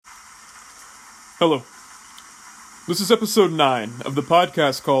Hello. This is episode 9 of the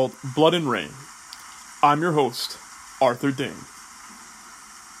podcast called Blood and Rain. I'm your host, Arthur Ding.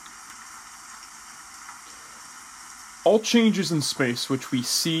 All changes in space which we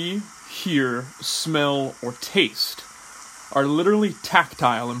see, hear, smell, or taste are literally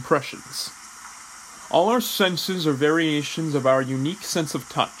tactile impressions. All our senses are variations of our unique sense of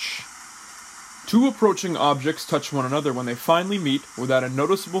touch. Two approaching objects touch one another when they finally meet without a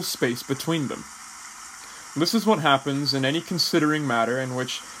noticeable space between them. This is what happens in any considering matter in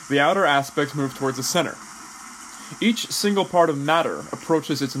which the outer aspects move towards the center. Each single part of matter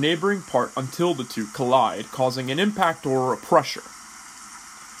approaches its neighboring part until the two collide, causing an impact or a pressure.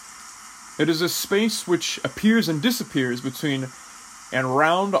 It is a space which appears and disappears between a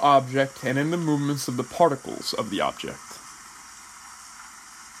round object and in the movements of the particles of the object.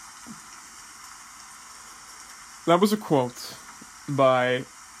 That was a quote by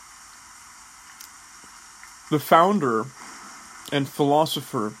the founder and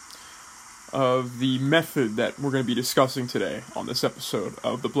philosopher of the method that we're going to be discussing today on this episode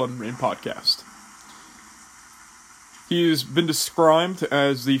of the Blood and Rain podcast. He has been described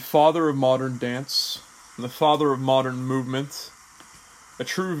as the father of modern dance, and the father of modern movement, a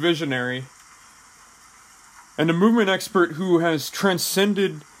true visionary, and a movement expert who has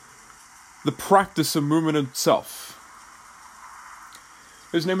transcended the practice of movement itself.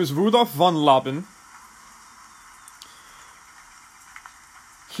 His name is Rudolf von Laban.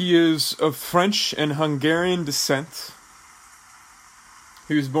 He is of French and Hungarian descent.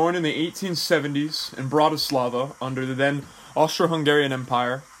 He was born in the 1870s in Bratislava under the then Austro-Hungarian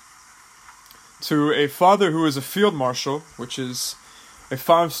Empire to a father who was a field marshal, which is a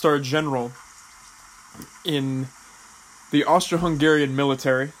 5-star general in the Austro-Hungarian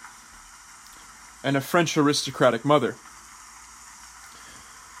military, and a French aristocratic mother.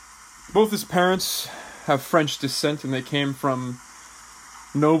 Both his parents have French descent, and they came from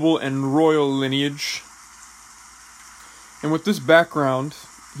noble and royal lineage. And with this background,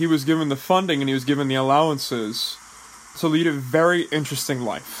 he was given the funding and he was given the allowances to lead a very interesting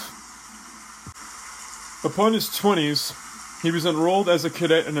life. Upon his 20s, he was enrolled as a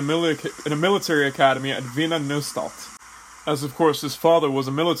cadet in a military academy at Wiener Neustadt, as of course his father was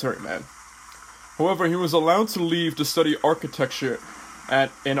a military man. However, he was allowed to leave to study architecture at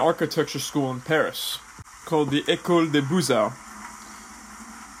an architecture school in Paris, called the École des Beaux-Arts.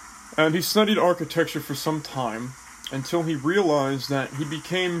 And he studied architecture for some time, until he realized that he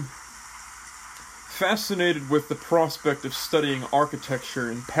became fascinated with the prospect of studying architecture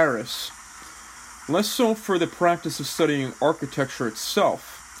in Paris, less so for the practice of studying architecture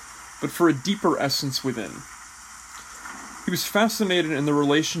itself, but for a deeper essence within. He was fascinated in the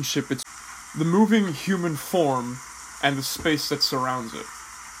relationship between the moving human form and the space that surrounds it.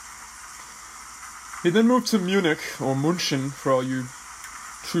 He then moved to Munich, or München for all you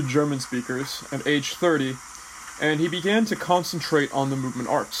true German speakers, at age 30, and he began to concentrate on the movement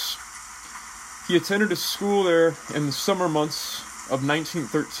arts. He attended a school there in the summer months of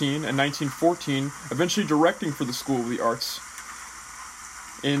 1913 and 1914, eventually directing for the School of the Arts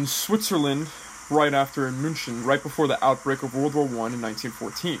in Switzerland right after in München, right before the outbreak of World War I in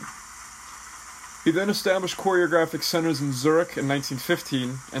 1914. He then established choreographic centers in Zurich in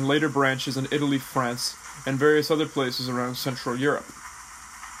 1915, and later branches in Italy, France, and various other places around Central Europe.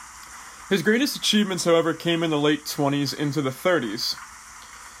 His greatest achievements, however, came in the late 20s into the 30s,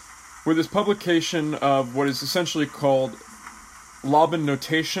 with his publication of what is essentially called Laban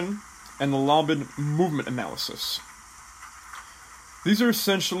notation and the Laban movement analysis. These are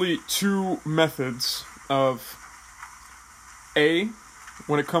essentially two methods of A,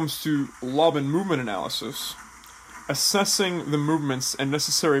 when it comes to Laban movement analysis, assessing the movements and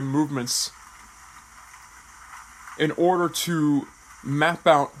necessary movements in order to map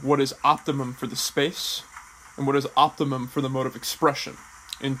out what is optimum for the space and what is optimum for the mode of expression,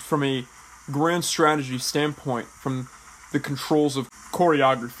 and from a grand strategy standpoint, from the controls of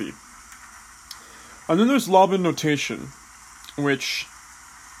choreography. And then there's Laban notation, which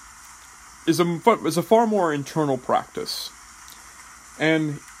is a far more internal practice.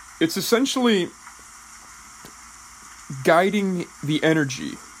 And it's essentially guiding the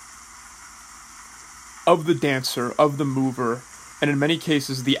energy of the dancer, of the mover, and in many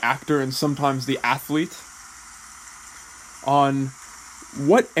cases the actor and sometimes the athlete, on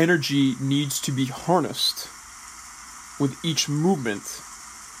what energy needs to be harnessed with each movement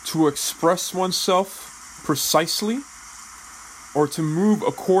to express oneself precisely or to move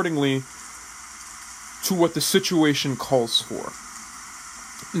accordingly to what the situation calls for.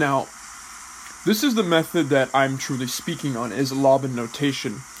 Now, this is the method that I'm truly speaking on, is Laban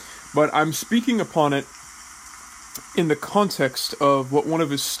notation, but I'm speaking upon it in the context of what one of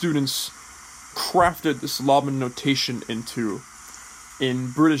his students crafted this Laban notation into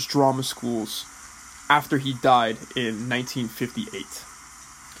in British drama schools after he died in 1958.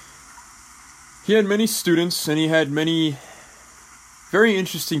 He had many students, and he had many very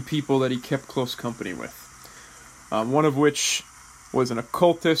interesting people that he kept close company with. One of which was an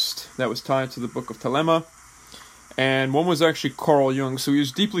occultist that was tied to the Book of Thelema, and one was actually Carl Jung, so he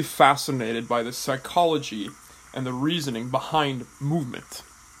was deeply fascinated by the psychology and the reasoning behind movement.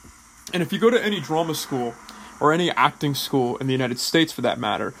 And if you go to any drama school, or any acting school in the United States for that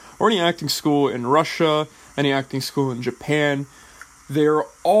matter, or any acting school in Russia, any acting school in Japan, they're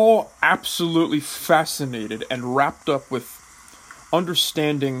all absolutely fascinated and wrapped up with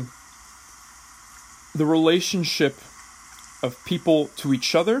understanding the relationship of people to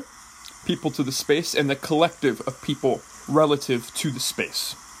each other, people to the space, and the collective of people relative to the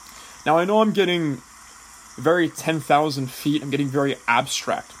space. Now, I know I'm getting very 10,000 feet, I'm getting very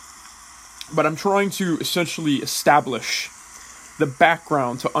abstract, but I'm trying to essentially establish the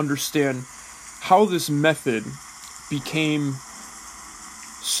background to understand how this method became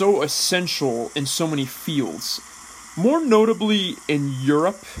so essential in so many fields. More notably in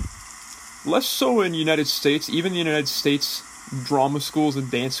Europe, less so in the United States. Even the United States drama schools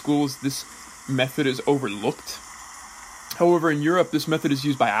and dance schools, this method is overlooked. However, in Europe, this method is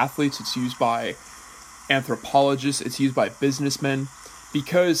used by athletes, it's used by anthropologists, it's used by businessmen,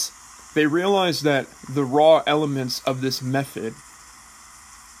 because they realize that the raw elements of this method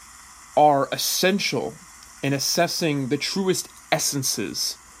are essential in assessing the truest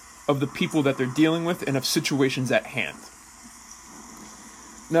essences of the people that they're dealing with and of situations at hand.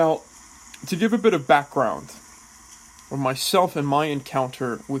 Now, to give a bit of background on myself and my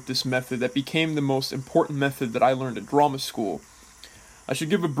encounter with this method that became the most important method that I learned at drama school, I should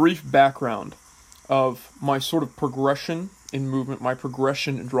give a brief background of my sort of progression in movement, my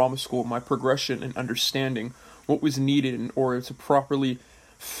progression in drama school, my progression in understanding what was needed in order to properly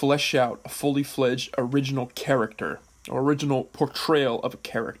flesh out a fully fledged original character, or original portrayal of a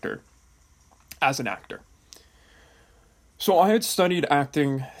character as an actor. So I had studied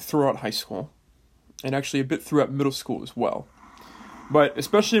acting throughout high school, and actually a bit throughout middle school as well. But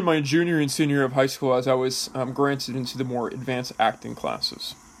especially in my junior and senior year of high school, as I was granted into the more advanced acting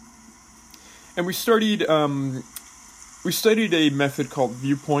classes. And we studied a method called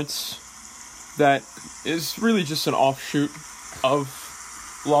viewpoints that is really just an offshoot of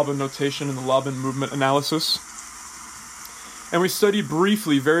Laban notation and the Laban movement analysis. And we studied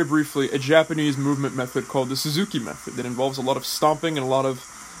briefly, very briefly, a Japanese movement method called the Suzuki method that involves a lot of stomping and a lot of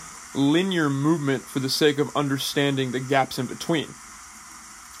linear movement for the sake of understanding the gaps in between.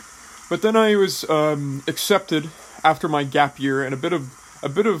 But then I was accepted after my gap year and a bit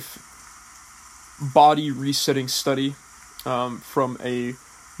of body resetting study from a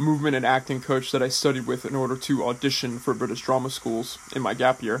movement and acting coach that I studied with in order to audition for British drama schools in my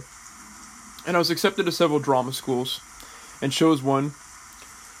gap year. And I was accepted to several drama schools and chose one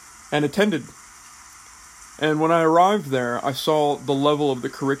and attended. And when I arrived there, I saw the level of the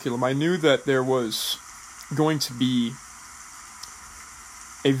curriculum. I knew that there was going to be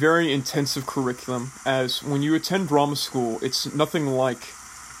a very intensive curriculum, as when you attend drama school, it's nothing like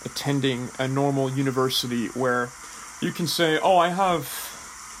attending a normal university where you can say, oh, I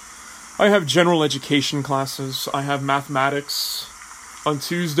have general education classes, I have mathematics on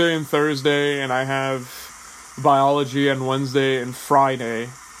Tuesday and Thursday, and I have biology on Wednesday and Friday.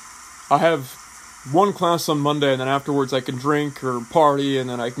 I have one class on Monday, and then afterwards I can drink or party, and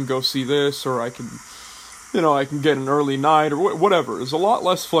then I can go see this, or I can get an early night, or whatever. There's a lot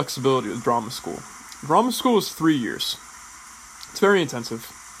less flexibility with drama school. Drama school is 3 years. It's very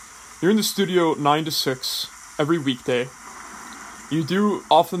intensive. You're in the studio 9 to 6 every weekday. You do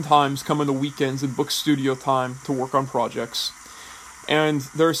oftentimes come on the weekends and book studio time to work on projects. And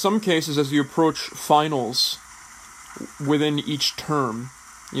there are some cases as you approach finals within each term,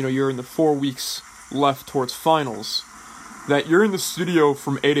 you're in the 4 weeks left towards finals, that you're in the studio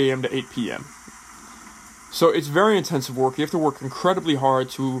from 8 a.m. to 8 p.m. So it's very intensive work. You have to work incredibly hard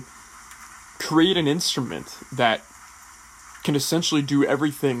to create an instrument that can essentially do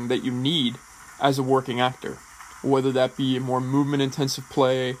everything that you need as a working actor. Whether that be a more movement-intensive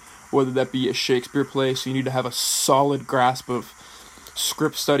play, whether that be a Shakespeare play, so you need to have a solid grasp of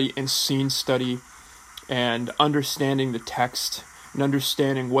script study and scene study, and understanding the text, and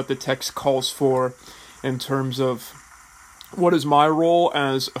understanding what the text calls for in terms of what is my role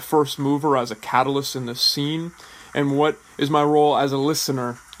as a first mover, as a catalyst in the scene, and what is my role as a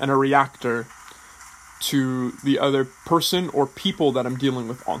listener and a reactor to the other person or people that I'm dealing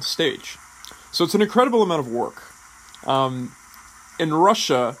with on stage. So it's an incredible amount of work. In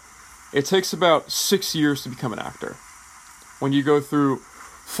Russia, it takes about 6 years to become an actor. When you go through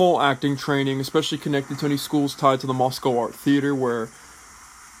full acting training, especially connected to any schools tied to the Moscow Art Theater, where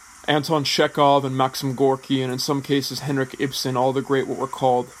Anton Chekhov and Maxim Gorky, and in some cases Henrik Ibsen, all the great what were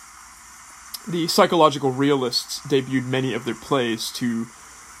called the psychological realists, debuted many of their plays to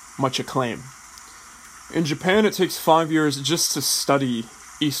much acclaim. In Japan, it takes 5 years just to study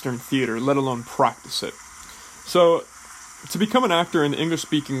Eastern theater, let alone practice it. So, to become an actor in the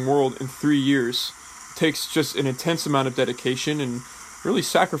English-speaking world in 3 years takes just an intense amount of dedication and really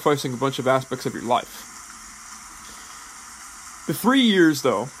sacrificing a bunch of aspects of your life. The 3 years,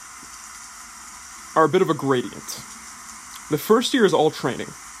 though, are a bit of a gradient. The first year is all training.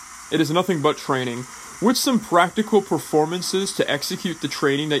 It is nothing but training, with some practical performances to execute the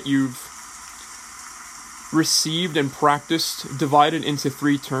training that you've received and practiced, divided into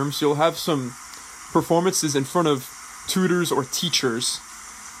 3 terms. You'll have some performances in front of tutors or teachers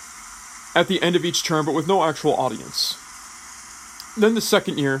at the end of each term, but with no actual audience. Then the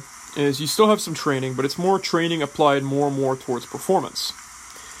second year is you still have some training, but it's more training applied more and more towards performance.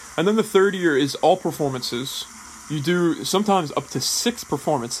 And then the third year is all performances. You do sometimes up to 6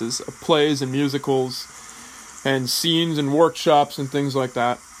 performances of plays and musicals and scenes and workshops and things like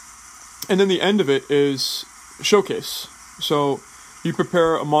that. And then the end of it is showcase. So you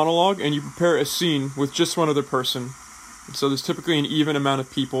prepare a monologue and you prepare a scene with just one other person. So there's typically an even amount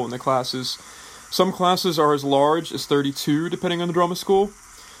of people in the classes. Some classes are as large as 32, depending on the drama school.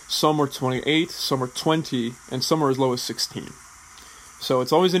 Some are 28, some are 20, and some are as low as 16. So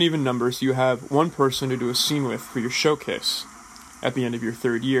it's always an even number, so you have one person to do a scene with for your showcase at the end of your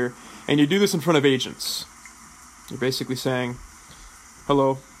 3rd year. And you do this in front of agents. You're basically saying,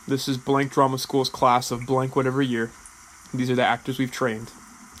 hello, this is blank drama school's class of blank whatever year. These are the actors we've trained.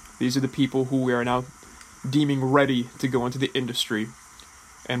 These are the people who we are now deeming ready to go into the industry.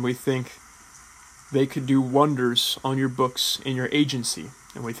 And we think they could do wonders on your books in your agency.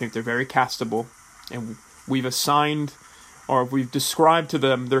 And we think they're very castable. And we've assigned, or we've described to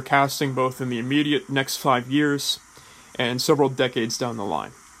them their casting both in the immediate next 5 years and several decades down the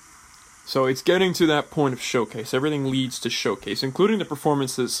line. So it's getting to that point of showcase. Everything leads to showcase, including the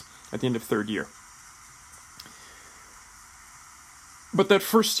performances at the end of 3rd year. But that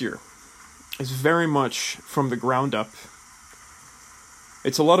first year is very much from the ground up.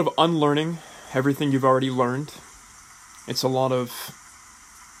 It's a lot of unlearning everything you've already learned. It's a lot of,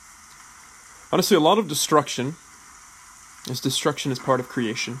 honestly, a lot of destruction, as destruction is part of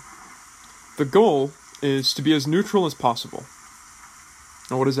creation. The goal is to be as neutral as possible.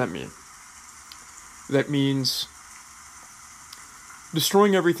 Now, what does that mean? That means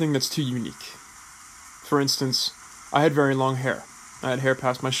destroying everything that's too unique. For instance, I had very long hair. I had hair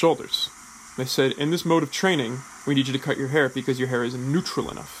past my shoulders. They said, in this mode of training, we need you to cut your hair because your hair isn't neutral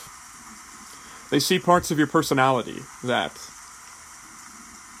enough. They see parts of your personality that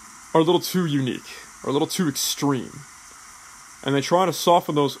are a little too unique, or a little too extreme. And they try to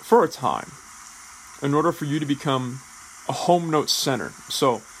soften those for a time, in order for you to become a home note center.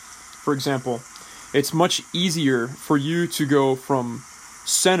 So, for example, it's much easier for you to go from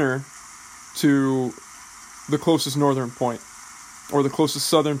center to the closest northern point, or the closest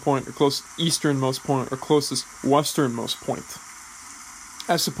southern point, or closest easternmost point, or closest westernmost point,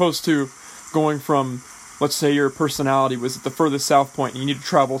 as opposed to going from, let's say your personality was at the furthest south point and you need to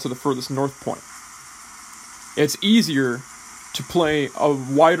travel to the furthest north point. It's easier to play a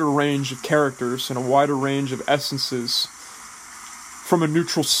wider range of characters and a wider range of essences from a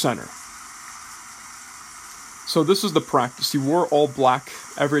neutral center. So this is the practice. You wore all black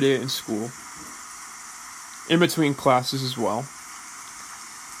every day in school, in between classes as well,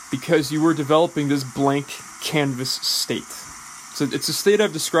 because you were developing this blank canvas state. So it's a state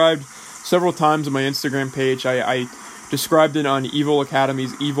I've described several times on my Instagram page. I described it on Evil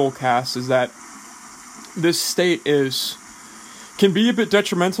Academy's Evil Cast, is that this state can be a bit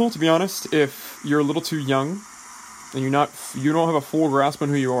detrimental, to be honest, if you're a little too young and you don't have a full grasp on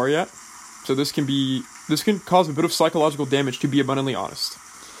who you are yet. So this can cause a bit of psychological damage, to be abundantly honest.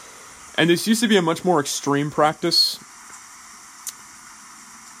 And this used to be a much more extreme practice,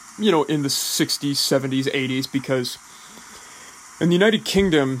 in the 60s, 70s, 80s, because in the United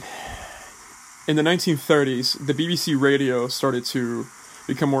Kingdom, in the 1930s, the BBC radio started to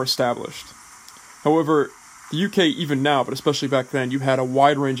become more established. However, the UK, even now, but especially back then, you had a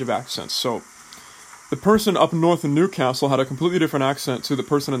wide range of accents. So the person up north in Newcastle had a completely different accent to the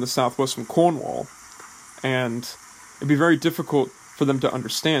person in the southwest from Cornwall. And it'd be very difficult for them to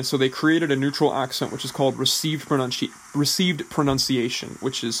understand. So they created a neutral accent, which is called received pronunciation,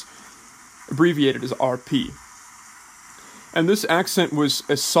 which is abbreviated as RP. And this accent was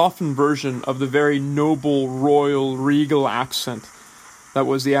a softened version of the very noble, royal, regal accent that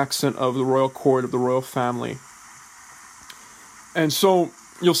was the accent of the royal court, of the royal family. And so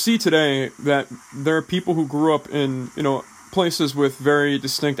you'll see today that there are people who grew up in, places with very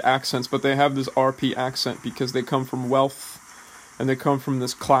distinct accents, but they have this RP accent because they come from wealth and they come from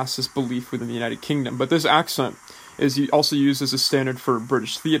this classist belief within the United Kingdom. But this accent is also used as a standard for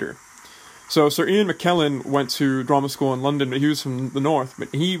British theatre. So Sir Ian McKellen went to drama school in London. He was from the north, but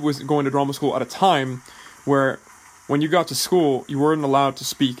he was going to drama school at a time where when you got to school, you weren't allowed to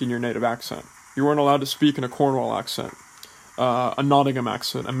speak in your native accent. You weren't allowed to speak in a Cornwall accent, a Nottingham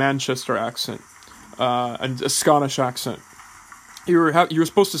accent, a Manchester accent, and a Scottish accent. You were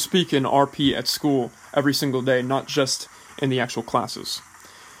supposed to speak in RP at school every single day, not just in the actual classes.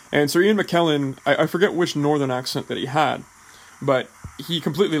 And Sir Ian McKellen, I forget which northern accent that he had, but he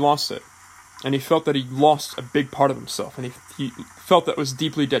completely lost it. And he felt that he lost a big part of himself, and he felt that was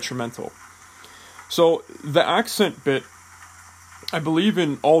deeply detrimental. So the accent bit, I believe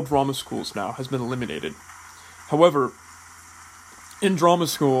in all drama schools now, has been eliminated. However, in drama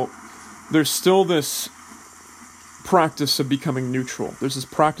school, there's still this practice of becoming neutral. There's this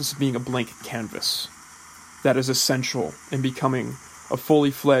practice of being a blank canvas that is essential in becoming a fully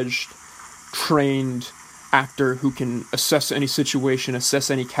fledged, trained actor who can assess any situation,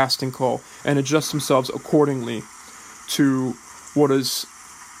 assess any casting call, and adjust themselves accordingly to what is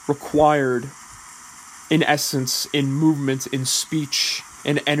required in essence, in movement, in speech,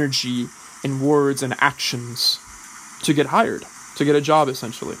 in energy, in words and actions to get hired, to get a job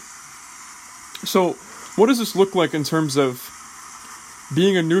essentially. So what does this look like in terms of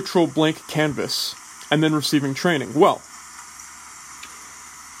being a neutral blank canvas and then receiving training? Well,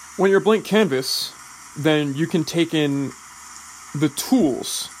 when you're a blank canvas, then you can take in the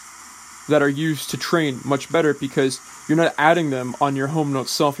tools that are used to train much better because you're not adding them on your home note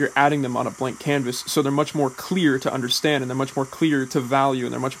self, you're adding them on a blank canvas, so they're much more clear to understand, and they're much more clear to value,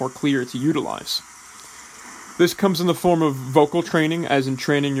 and they're much more clear to utilize. This comes in the form of vocal training, as in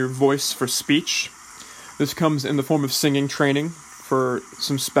training your voice for speech. This comes in the form of singing training for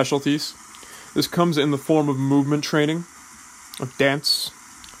some specialties. This comes in the form of movement training, of dance,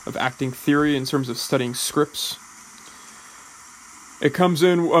 of acting theory in terms of studying scripts. It comes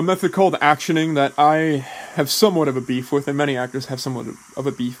in a method called actioning that I have somewhat of a beef with, and many actors have somewhat of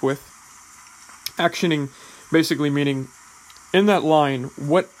a beef with. Actioning basically meaning, in that line,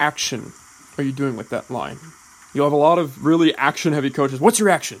 what action are you doing with that line? You'll have a lot of really action-heavy coaches. What's your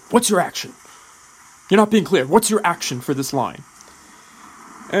action? What's your action? You're not being clear. What's your action for this line?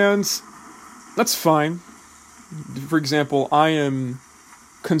 And that's fine. For example, I am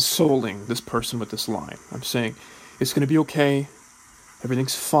consoling this person with this line. I'm saying, it's going to be okay.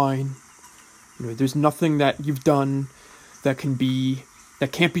 Everything's fine. There's nothing that you've done that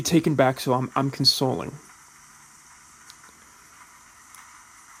can't be taken back, so I'm consoling.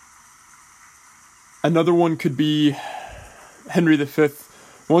 Another one could be Henry V.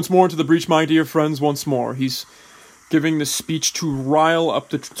 Once more into the breach, my dear friends, once more. He's giving this speech to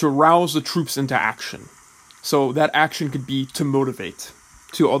rouse the troops into action. So that action could be to motivate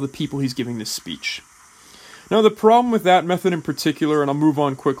to all the people he's giving this speech. Now, the problem with that method in particular, and I'll move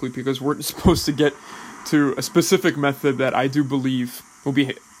on quickly because we're supposed to get to a specific method that I do believe will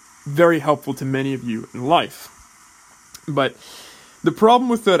be very helpful to many of you in life. But the problem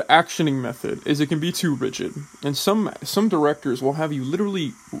with that actioning method is it can be too rigid. And some directors will have you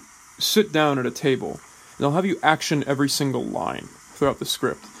literally sit down at a table, and they'll have you action every single line throughout the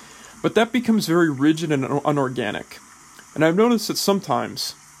script. But that becomes very rigid and unorganic. And I've noticed that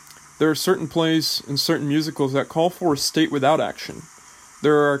sometimes there are certain plays and certain musicals that call for a state without action.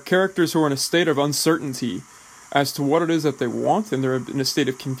 There are characters who are in a state of uncertainty as to what it is that they want, and they're in a state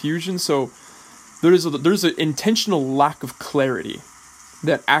of confusion, so there's an intentional lack of clarity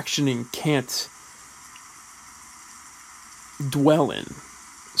that actioning can't dwell in.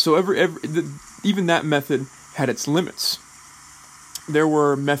 So even that method had its limits. There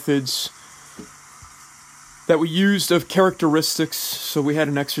were methods that we used of characteristics. So we had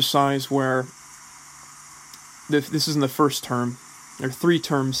an exercise where this is in the first term. There are 3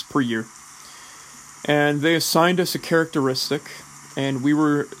 terms per year. And they assigned us a characteristic, and we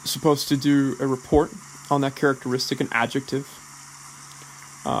were supposed to do a report on that characteristic, an adjective.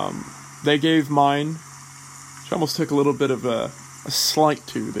 They gave mine, which almost took a little bit of a slight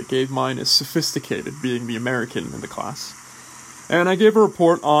to, they gave mine as sophisticated, being the American in the class. And I gave a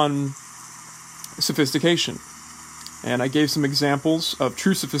report on sophistication. And I gave some examples of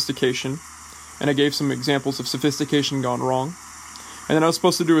true sophistication, and I gave some examples of sophistication gone wrong. And then I was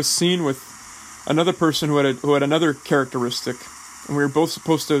supposed to do a scene with another person who had another characteristic, and we were both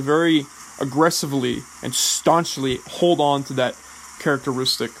supposed to very aggressively and staunchly hold on to that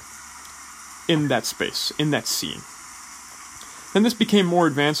characteristic in that space, in that scene. Then this became more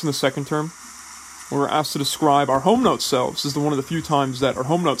advanced in the second term. We were asked to describe our home note selves. This is one of the few times that our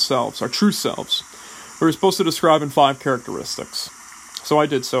home note selves, our true selves, we were supposed to describe in 5 characteristics. So I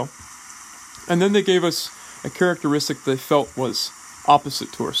did so. And then they gave us a characteristic they felt was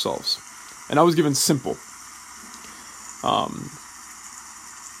opposite to ourselves. And I was given simple.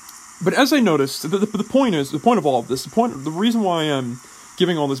 But as I noticed, the point of all of this, the reason why I'm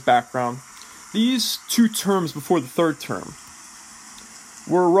giving all this background, these 2 terms before the third term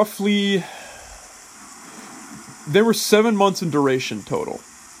were roughly, they were 7 months in duration total.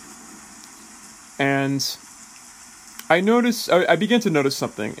 And I began to notice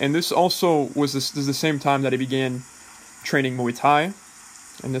something, and this also was this is the same time that I began training Muay Thai,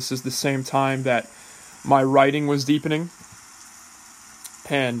 and this is the same time that my writing was deepening,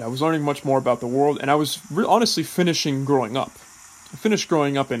 and I was learning much more about the world, and I was honestly finishing growing up. I finished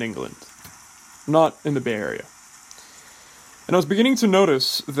growing up in England, not in the Bay Area. And I was beginning to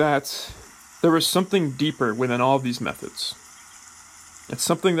notice that there was something deeper within all of these methods. It's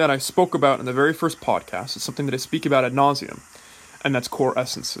something that I spoke about in the very first podcast. It's something that I speak about ad nauseum, and that's core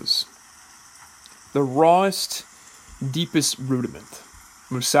essences. The rawest, deepest rudiment.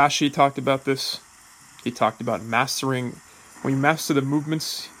 Musashi talked about this. He talked about mastering. When you master the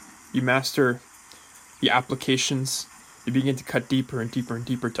movements, you master the applications, you begin to cut deeper and deeper and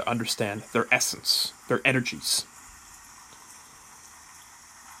deeper to understand their essence, their energies.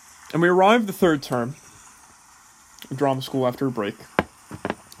 And we arrived the third term, drama school after a break,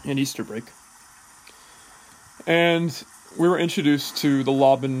 an Easter break. And we were introduced to the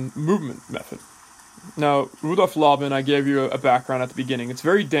Laban movement method. Now, Rudolf Laban, I gave you a background at the beginning. It's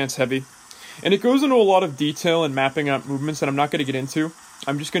very dance heavy. And it goes into a lot of detail in mapping out movements that I'm not going to get into.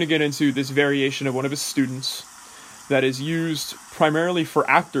 I'm just going to get into this variation of one of his students that is used primarily for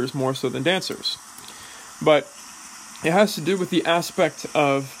actors more so than dancers. But it has to do with the aspect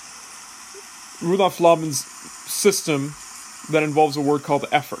of Rudolf Laban's system that involves a word called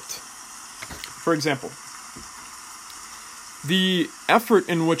effort. For example, the effort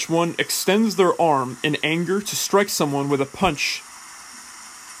in which one extends their arm in anger to strike someone with a punch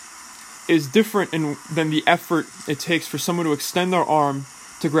is different than the effort it takes for someone to extend their arm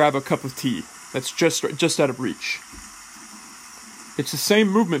to grab a cup of tea that's just out of reach. It's the same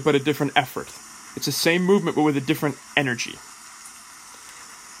movement but a different effort. It's the same movement but with a different energy.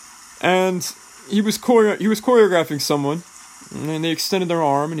 And he was choreographing someone, and they extended their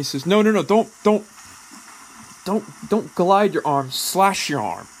arm, and he says, "No, don't glide your arm, slash your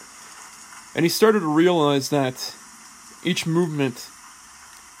arm." And he started to realize that each movement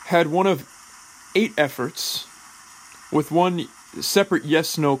had one of 8 efforts with one separate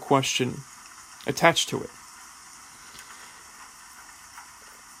yes-no question attached to it.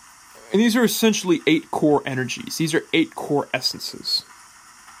 And these are essentially 8 core energies. These are 8 core essences.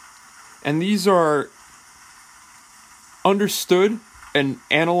 And these are understood and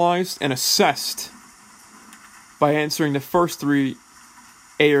analyzed and assessed by answering the first 3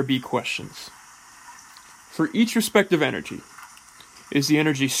 A or B questions. For each respective energy, is the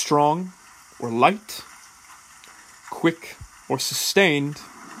energy strong or light, quick or sustained,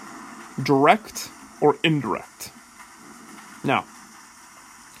 direct or indirect? Now,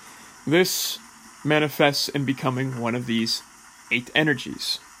 this manifests in becoming one of these 8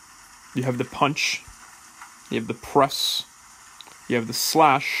 energies. You have the punch, you have the press, you have the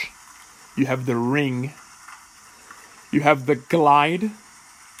slash, you have the ring, you have the glide,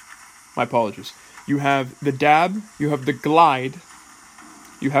 my apologies, you have the dab, you have the glide,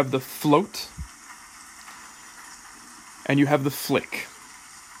 you have the float, and you have the flick.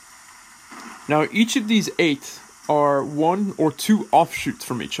 Now, each of these 8 are 1 or 2 offshoots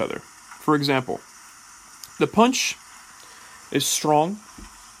from each other. For example, the punch is strong,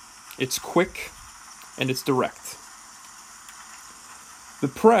 it's quick, and it's direct. The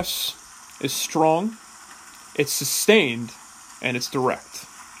press is strong, it's sustained, and it's direct.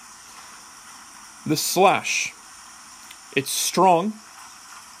 The slash, it's strong,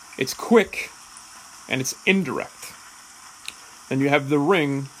 it's quick, and it's indirect. Then you have the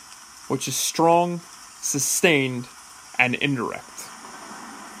ring, which is strong, sustained, and indirect.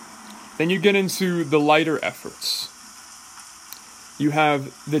 Then you get into the lighter efforts. You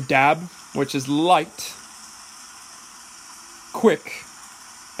have the dab, which is light, quick,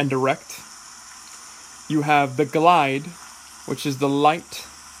 and direct. you have the glide, which is the light,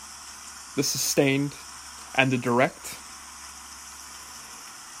 the sustained, and the direct.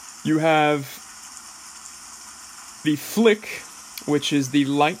 You have the flick, which is the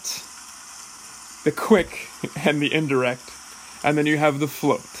light, the quick, and the indirect. And then you have the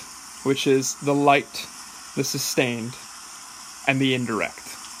float, which is the light, the sustained, and the indirect.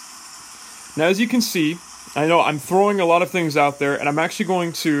 Now, as you can see, I know I'm throwing a lot of things out there, and I'm actually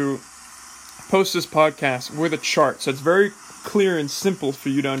going to post this podcast with a chart, so it's very clear and simple for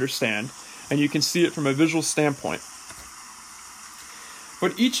you to understand, and you can see it from a visual standpoint.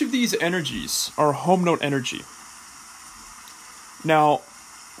 But each of these energies are home note energy. Now,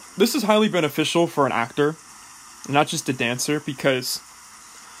 this is highly beneficial for an actor, not just a dancer, because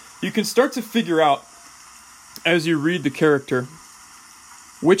you can start to figure out, as you read the character,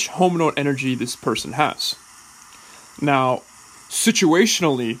 which home note energy this person has. Now,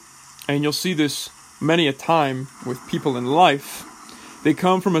 situationally, and you'll see this many a time with people in life, they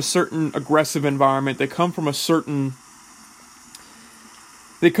come from a certain aggressive environment, they come from an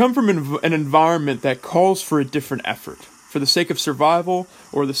environment that calls for a different effort, for the sake of survival,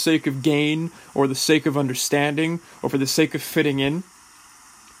 or the sake of gain, or the sake of understanding, or for the sake of fitting in.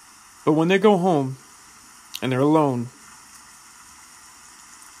 But when they go home, and they're alone,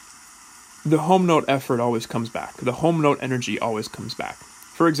 the home note effort always comes back. The home note energy always comes back.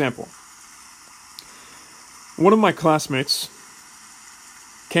 For example, one of my classmates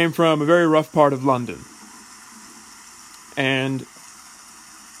came from a very rough part of London. And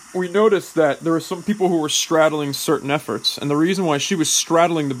we noticed that there were some people who were straddling certain efforts. And the reason why she was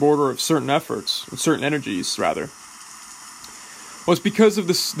straddling the border of certain efforts, certain energies rather, was because of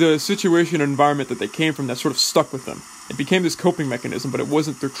the situation and environment that they came from that sort of stuck with them. It became this coping mechanism, but it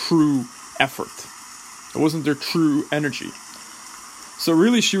wasn't their true effort. It wasn't their true energy. So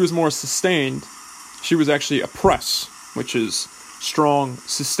really she was more sustained. She was actually a press, which is strong,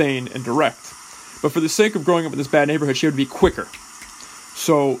 sustained, and direct. But for the sake of growing up in this bad neighborhood, she had to be quicker.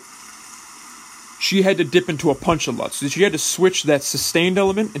 So she had to dip into a punch a lot. So she had to switch that sustained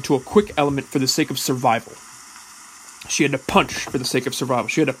element into a quick element for the sake of survival. She had to punch for the sake of survival.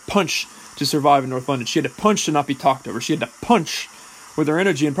 She had to punch to survive in North London. She had to punch to not be talked over. She had to punch with her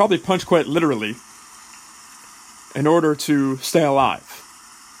energy, and probably punch quite literally, in order to stay alive.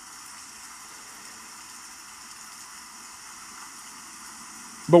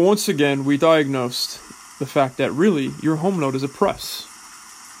 But once again, we diagnosed the fact that really, your home note is a press.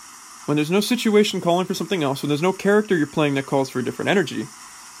 When there's no situation calling for something else, when there's no character you're playing that calls for a different energy,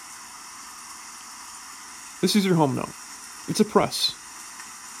 this is your home note. It's a press.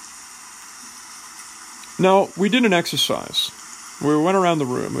 Now, we did an exercise. We went around the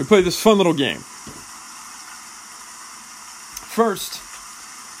room. We played this fun little game. First,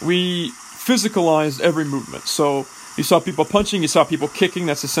 we physicalized every movement. So, you saw people punching, you saw people kicking.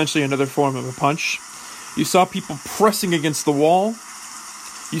 That's essentially another form of a punch. You saw people pressing against the wall.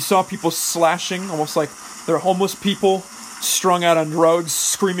 You saw people slashing, almost like they're homeless people strung out on drugs,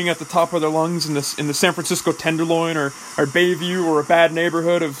 screaming at the top of their lungs in the San Francisco Tenderloin or Bayview or a bad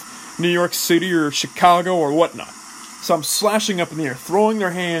neighborhood of New York City or Chicago or whatnot. So I'm slashing up in the air, throwing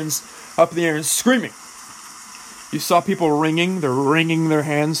their hands up in the air and screaming. You saw people ringing. They're wringing their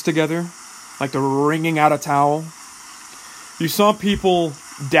hands together, like they're wringing out a towel. You saw people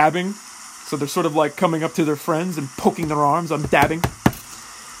dabbing. So they're sort of like coming up to their friends and poking their arms. I'm dabbing.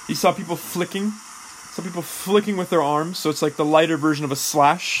 You saw people flicking. Some people flicking with their arms. So it's like the lighter version of a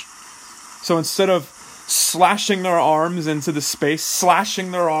slash. So instead of slashing their arms into the space,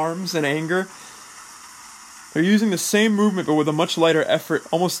 slashing their arms in anger, they're using the same movement but with a much lighter effort,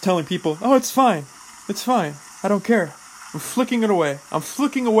 almost telling people, oh, it's fine. It's fine. I don't care. I'm flicking it away. I'm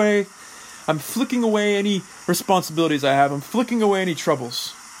flicking away any responsibilities I have. I'm flicking away any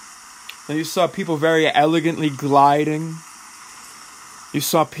troubles. And you saw people very elegantly gliding. You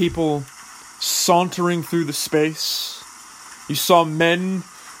saw people sauntering through the space. You saw men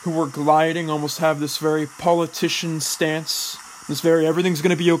who were gliding almost have this very politician stance. This very everything's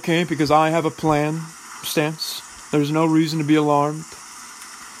going to be okay because I have a plan stance. There's no reason to be alarmed.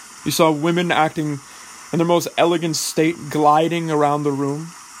 You saw women acting in their most elegant state, gliding around the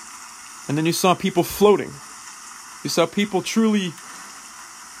room. And then you saw people floating. You saw people truly,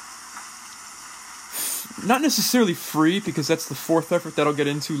 not necessarily free, because that's the fourth effort that I'll get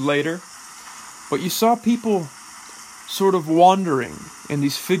into later. But you saw people sort of wandering in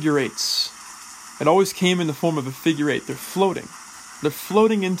these figure eights. It always came in the form of a figure eight. They're floating. They're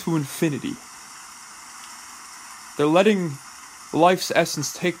floating into infinity. They're letting life's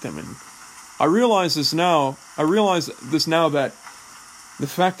essence take them. And I realize this now that The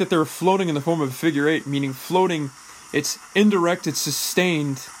fact that they're floating in the form of a figure eight, meaning floating, it's indirect, it's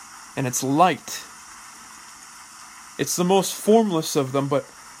sustained, and it's light. It's the most formless of them, but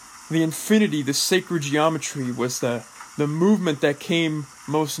the infinity, the sacred geometry, was the movement that came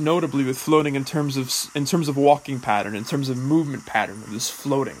most notably with floating in terms of walking pattern, in terms of movement pattern of this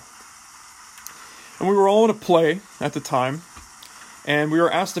floating. And we were all in a play at the time, and we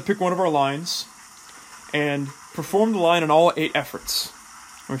were asked to pick one of our lines and perform the line in all 8 efforts.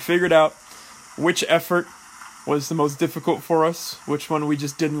 And we figured out which effort was the most difficult for us, which one we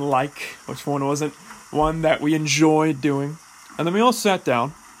just didn't like, which one wasn't one that we enjoyed doing. And then we all sat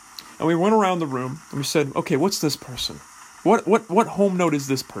down, and we went around the room, and we said, okay, what's this person? What home note is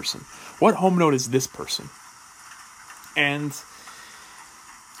this person? What home note is this person? And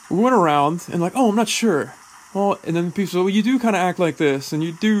we went around, and like, oh, I'm not sure. Well, and then people said, well, you do kind of act like this, and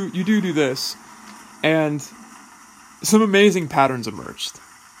you do this. And some amazing patterns emerged.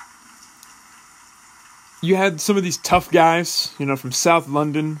 You had some of these tough guys, from South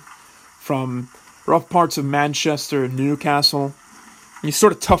London, from rough parts of Manchester and Newcastle. And these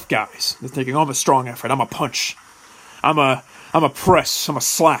sort of tough guys. They're thinking, oh, I'm a strong effort, I'm a punch. I'm a press, I'm a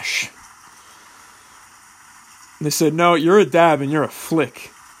slash. And they said, no, you're a dab and you're a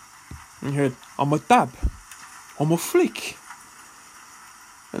flick. And you heard, I'm a dab, I'm a flick.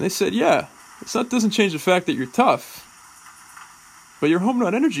 And they said, yeah, that doesn't change the fact that you're tough. But your home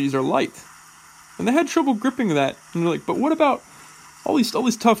note energies are light. And they had trouble gripping that. And they're like, but what about all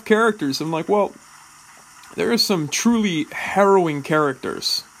these tough characters? I'm like, well, there are some truly harrowing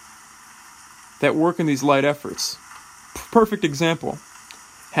characters that work in these light efforts. Perfect example,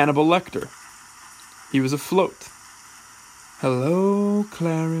 Hannibal Lecter. He was afloat. Hello,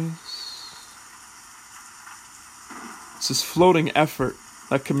 Clarice. It's this floating effort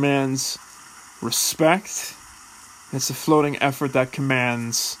that commands respect. It's a floating effort that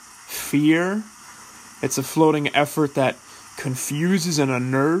commands fear. It's a floating effort that confuses and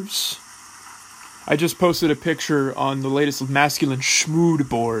unnerves. I just posted a picture on the latest masculine schmood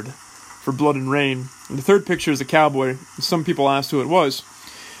board for Blood and Rain. And the third picture is a cowboy. Some people asked who it was.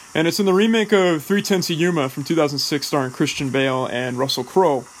 And it's in the remake of 3:10 to Yuma from 2006 starring Christian Bale and Russell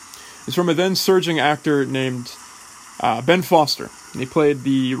Crowe. It's from a then surging actor named Ben Foster. And he played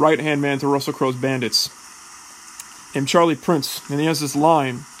the right-hand man to Russell Crowe's bandits, named Charlie Prince. And he has this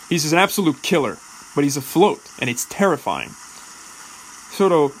line. He's an absolute killer, but he's afloat, and it's terrifying.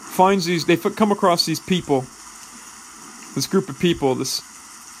 Sort of finds they come across these people, this group of people, this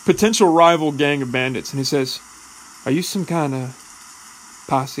potential rival gang of bandits, and he says, are you some kind of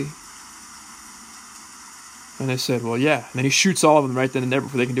posse? And they said, well, yeah. And then he shoots all of them right then and there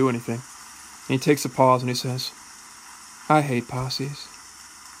before they can do anything. And he takes a pause and he says, I hate posses.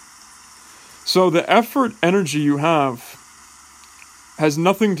 So the effort energy you have has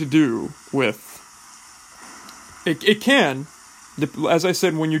nothing to do with... It can, as I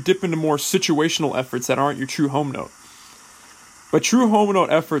said, when you dip into more situational efforts that aren't your true home note. But true home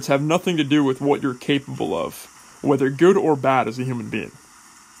note efforts have nothing to do with what you're capable of, whether good or bad as a human being.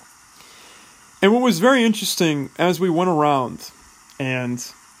 And what was very interesting as we went around and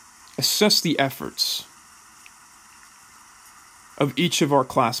assessed the efforts of each of our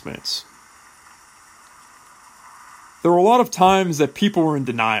classmates, there were a lot of times that people were in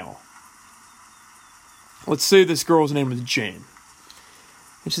denial. Let's say this girl's name was Jane.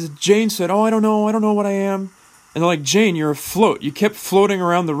 And Jane said, oh, I don't know what I am. And they're like, Jane, you're afloat. You kept floating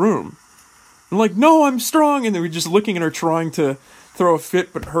around the room. I'm like, no, I'm strong. And they were just looking at her trying to throw a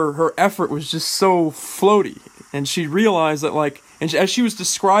fit, but her effort was just so floaty. And she realized that, as she was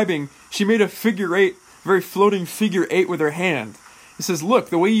describing, she made a figure eight, very floating figure eight with her hand. It says, look,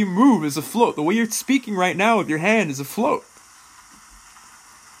 the way you move is afloat. The way you're speaking right now with your hand is afloat.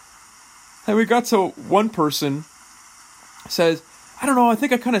 And we got to one person says, I don't know, I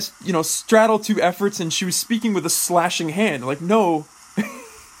think I kind of, straddled 2 efforts, and she was speaking with a slashing hand. Like, no.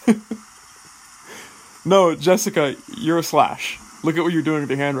 No, Jessica, you're a slash. Look at what you're doing with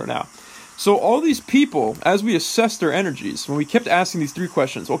your hand right now. So all these people, as we assessed their energies, when we kept asking these 3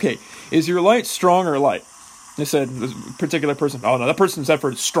 questions, okay, is your light strong or light? They said, this particular person, oh no, that person's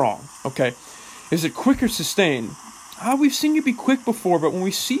effort is strong. Okay. Is it quick or sustained? We've seen you be quick before, but when we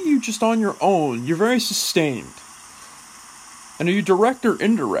see you just on your own, you're very sustained. And are you direct or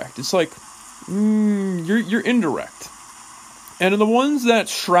indirect? It's like, you're indirect. And in the ones that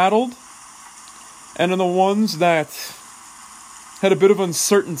straddled, and in the ones that had a bit of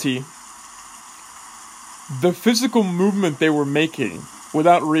uncertainty, the physical movement they were making,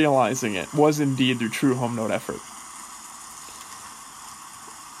 without realizing it, was indeed their true home note effort.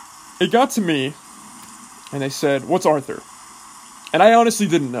 It got to me, and they said, what's Arthur? And I honestly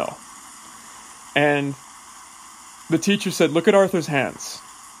didn't know. And the teacher said, look at Arthur's hands.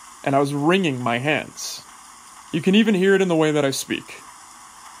 And I was wringing my hands. You can even hear it in the way that I speak.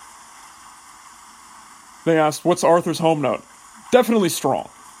 They asked, what's Arthur's home note? Definitely strong.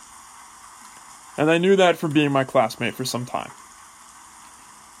 And I knew that from being my classmate for some time.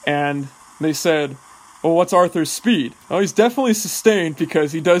 And they said, well, what's Arthur's speed? Oh, he's definitely sustained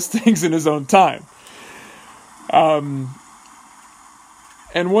because he does things in his own time. And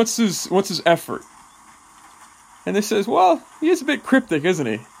what's his effort? And they says, well, he is a bit cryptic, isn't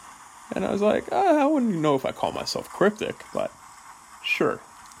he? And I was like, I wouldn't know if I call myself cryptic, but sure.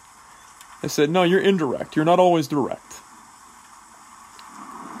 They said, no, you're indirect. You're not always direct.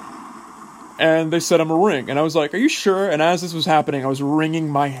 And they said, I'm a ring. And I was like, are you sure? And as this was happening, I was wringing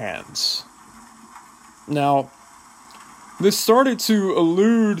my hands. Now, this started to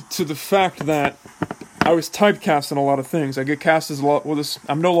allude to the fact that I was typecast in a lot of things. I get cast as a lot. Well,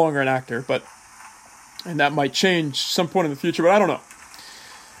 I'm no longer an actor, and that might change some point in the future, but I don't know.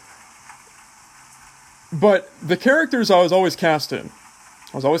 But the characters I was always cast in,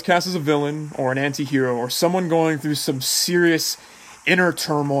 I was always cast as a villain or an anti-hero or someone going through some serious inner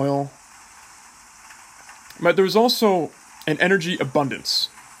turmoil. But there was also an energy abundance.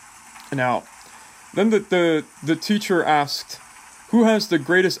 Now, then the teacher asked, who has the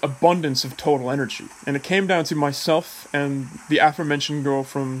greatest abundance of total energy? And it came down to myself and the aforementioned girl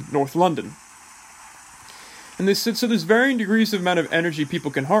from North London. And they said, so there's varying degrees of amount of energy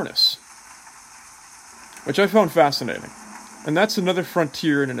people can harness. Which I found fascinating. And that's another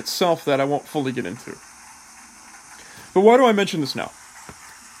frontier in itself that I won't fully get into. But why do I mention this now?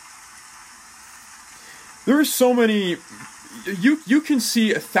 There are so many... You can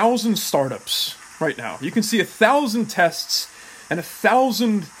see 1,000 startups right now. You can see 1,000 tests and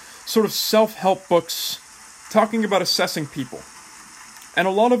 1,000 sort of self-help books talking about assessing people. And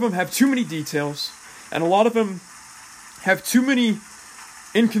a lot of them have too many details, and a lot of them have too many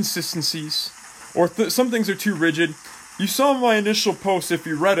inconsistencies, or some things are too rigid. You saw my initial post, if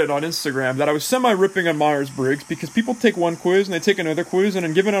you read it on Instagram, that I was semi-ripping on Myers-Briggs, because people take one quiz and they take another quiz, and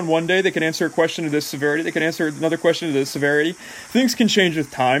then given on one day, they can answer a question of this severity, they can answer another question of this severity. Things can change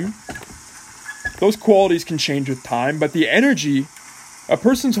with time. Those qualities can change with time, but the energy, a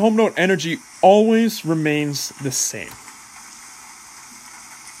person's home note energy always remains the same.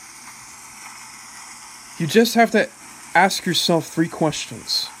 You just have to ask yourself 3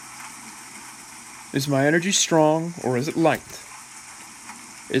 questions. Is my energy strong or is it light?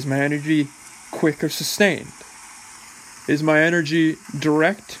 Is my energy quick or sustained? Is my energy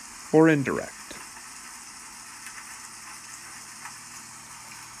direct or indirect?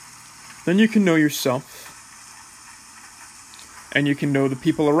 Then you can know yourself, and you can know the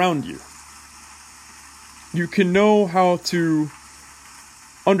people around you. You can know how to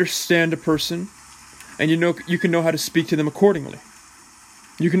understand a person, and you can know how to speak to them accordingly.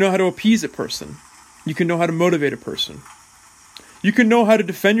 You can know how to appease a person. You can know how to motivate a person. You can know how to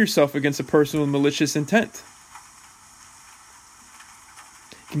defend yourself against a person with malicious intent.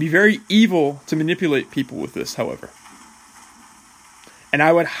 It can be very evil to manipulate people with this, however. And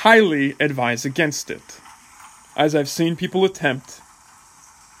I would highly advise against it, as I've seen people attempt,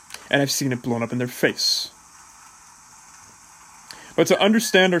 and I've seen it blown up in their face. But to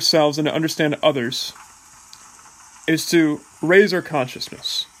understand ourselves and to understand others is to raise our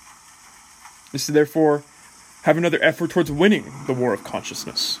consciousness. Is to therefore have another effort towards winning the war of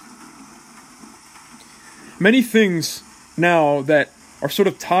consciousness. Many things now that are sort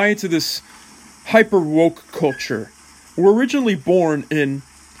of tied to this hyper-woke culture were originally born in,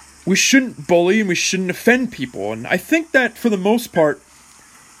 we shouldn't bully and we shouldn't offend people. And I think that for the most part,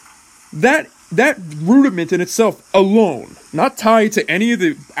 that rudiment in itself alone, not tied to any of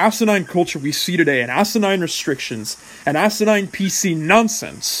the asinine culture we see today and asinine restrictions and asinine PC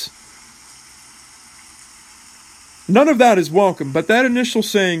nonsense, none of that is welcome. But that initial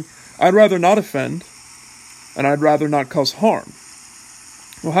saying, I'd rather not offend and I'd rather not cause harm.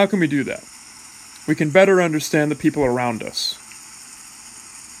 Well, how can we do that? We can better understand the people around us.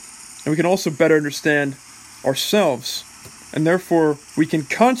 And we can also better understand ourselves. And therefore, we can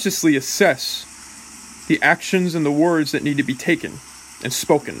consciously assess the actions and the words that need to be taken and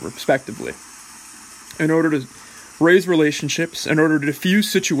spoken, respectively, in order to raise relationships, in order to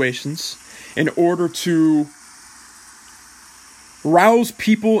diffuse situations, in order to rouse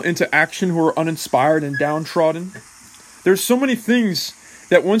people into action who are uninspired and downtrodden. There's so many things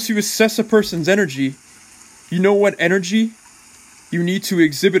that once you assess a person's energy, you know what energy you need to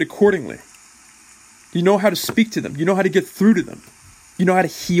exhibit accordingly. You know how to speak to them. You know how to get through to them. You know how to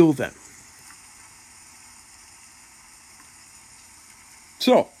heal them.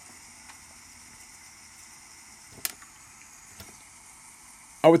 So,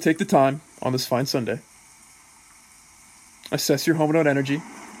 I would take the time on this fine Sunday, assess your home node energy,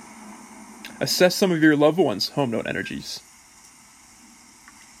 assess some of your loved ones' home node energies,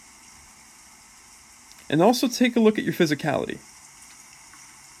 and also take a look at your physicality.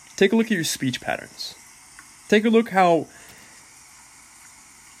 Take a look at your speech patterns. Take a look how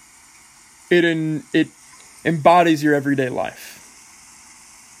it embodies your everyday life.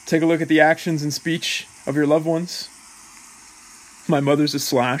 Take a look at the actions and speech of your loved ones. My mother's a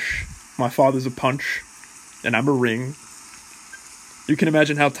slash, my father's a punch, and I'm a ring. You can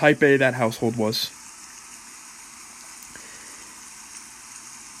imagine how type A that household was.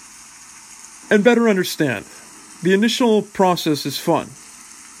 And better understand, the initial process is fun,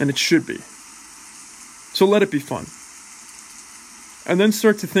 and it should be. So let it be fun. And then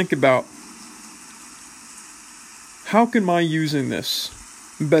start to think about, how can my using this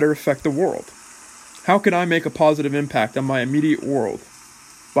better affect the world? How can I make a positive impact on my immediate world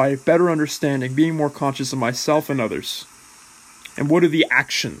by better understanding, being more conscious of myself and others? And what are the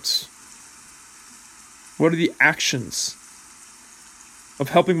actions? What are the actions of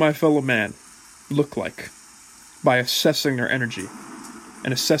helping my fellow man look like by assessing their energy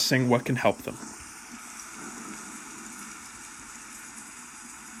and assessing what can help them?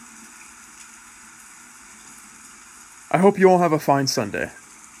 I hope you all have a fine Sunday.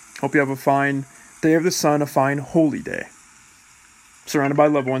 Hope you have a fine day of the sun, a fine holy day. Surrounded by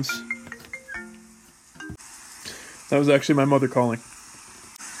loved ones. That was actually my mother calling.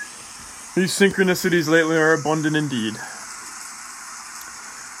 These synchronicities lately are abundant indeed.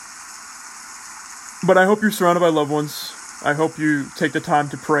 But I hope you're surrounded by loved ones. I hope you take the time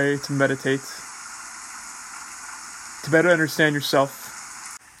to pray, to meditate, to better understand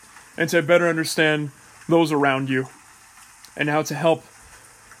yourself, and to better understand those around you, and how to help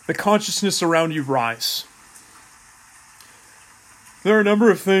the consciousness around you rise. There are a number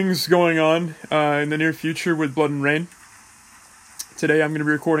of things going on in the near future with Blood and Rain. Today I'm going to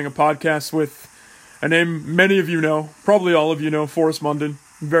be recording a podcast with a name many of you know, probably all of you know, Forrest Munden.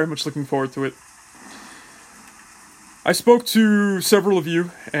 I'm very much looking forward to it. I spoke to several of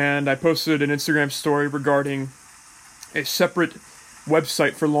you, and I posted an Instagram story regarding a separate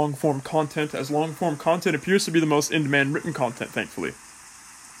website for long-form content, as long-form content appears to be the most in-demand written content, thankfully.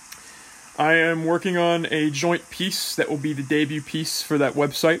 I am working on a joint piece that will be the debut piece for that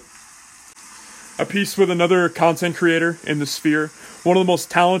website. A piece with another content creator in the sphere, one of the most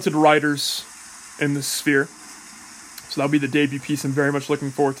talented writers in the sphere. So that'll be the debut piece. I'm very much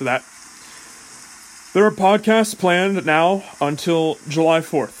looking forward to that. There are podcasts planned now until July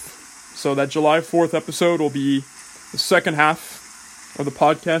 4th. So that July 4th episode will be the second half of the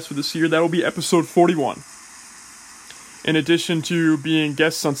podcast for this year. That will be episode 41. In addition to being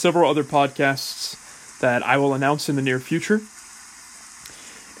guests on several other podcasts that I will announce in the near future.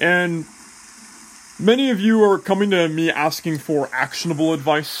 And many of you are coming to me asking for actionable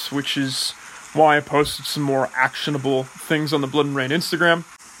advice, which is why I posted some more actionable things on the Blood and Rain Instagram,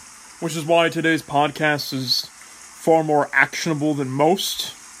 which is why today's podcast is far more actionable than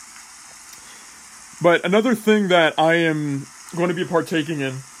most. But another thing that I am going to be partaking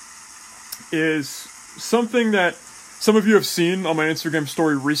in is something that some of you have seen on my Instagram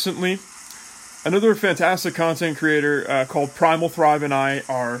story recently. Another fantastic content creator called Primal Thrive and I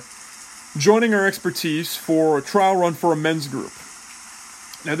are joining our expertise for a trial run for a men's group.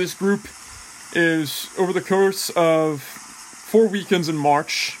 Now this group is over the course of 4 weekends in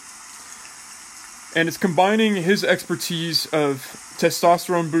March, and it's combining his expertise of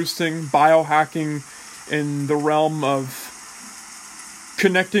testosterone boosting, biohacking in the realm of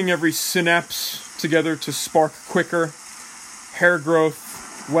connecting every synapse together to spark quicker hair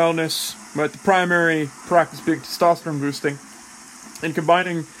growth, wellness, but the primary practice being testosterone boosting, and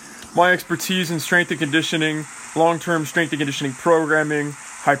combining my expertise in strength and conditioning, long-term strength and conditioning programming,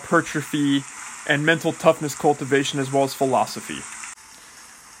 hypertrophy, and mental toughness cultivation, as well as philosophy.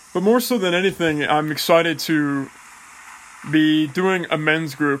 But more so than anything, I'm excited to be doing a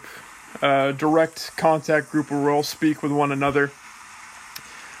men's group, a direct contact group where we'll all speak with one another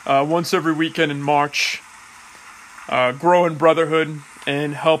once every weekend in March, grow in brotherhood,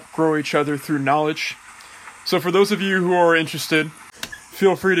 and help grow each other through knowledge. So for those of you who are interested,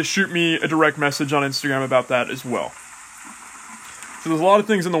 feel free to shoot me a direct message on Instagram about that as well. So there's a lot of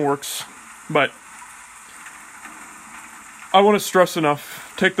things in the works, but I want to stress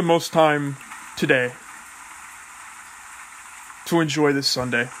enough, take the most time today to enjoy this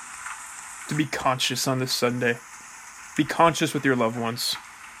Sunday, to be conscious on this Sunday. Be conscious with your loved ones.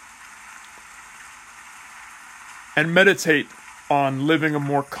 And meditate on living a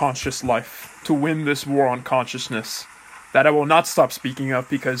more conscious life to win this war on consciousness that I will not stop speaking of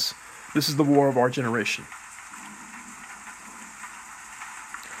because this is the war of our generation.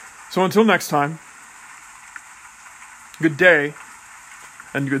 So until next time, good day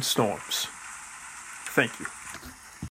and good storms. Thank you.